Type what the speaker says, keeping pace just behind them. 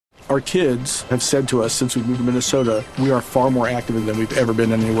Our kids have said to us since we moved to Minnesota, we are far more active than we've ever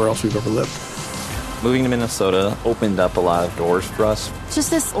been anywhere else we've ever lived. Moving to Minnesota opened up a lot of doors for us.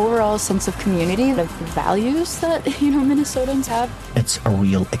 Just this overall sense of community, the values that, Minnesotans have. It's a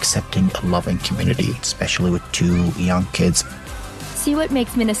real accepting, loving community, especially with 2 young kids. See what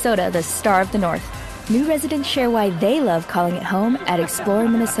makes Minnesota the star of the North. New residents share why they love calling it home at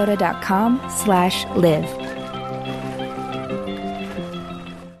exploreminnesota.com/live.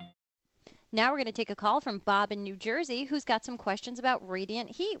 Now we're going to take a call from Bob in New Jersey, who's got some questions about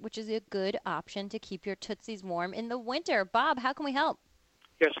radiant heat, which is a good option to keep your Tootsies warm in the winter. Bob, how can we help?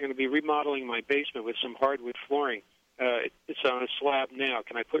 Yes, I'm going to be remodeling my basement with some hardwood flooring. It's on a slab now.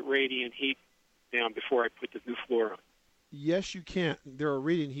 Can I put radiant heat down before I put the new floor on? Yes, you can. There are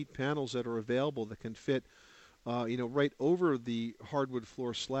radiant heat panels that are available that can fit, right over the hardwood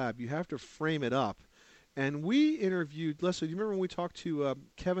floor slab. You have to frame it up. And we interviewed, Leslie, do you remember when we talked to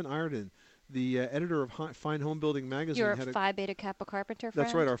Kevin Ireton, the editor of Fine Home Building magazine? You're a Phi Beta Kappa carpenter friend?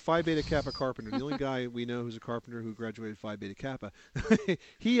 That's right, our Phi Beta Kappa carpenter, the only guy we know who's a carpenter who graduated Phi Beta Kappa.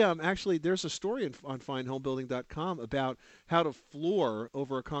 He actually, there's a story on finehomebuilding.com about how to floor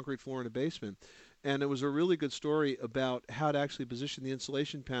over a concrete floor in a basement. And it was a really good story about how to actually position the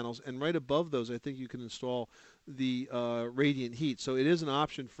insulation panels. And right above those, I think you can install the radiant heat. So it is an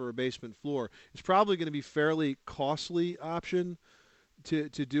option for a basement floor. It's probably going to be fairly costly option to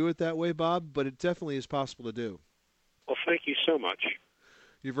do it that way, Bob, but it definitely is possible to do. Well, thank you so much.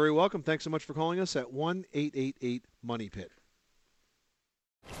 You're very welcome. Thanks so much for calling us at 1-888-MONEY-PIT.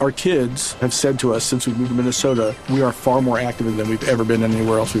 Our kids have said to us since we moved to Minnesota, we are far more active than we've ever been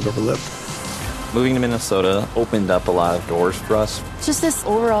anywhere else we've ever lived. Moving to Minnesota opened up a lot of doors for us. Just this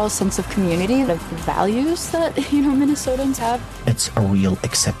overall sense of community, the values that, Minnesotans have. It's a real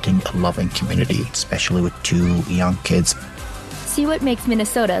accepting, loving community, especially with 2 young kids. See what makes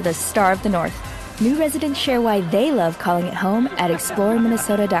Minnesota the star of the North. New residents share why they love calling it home at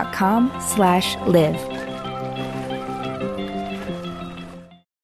exploreminnesota.com/live.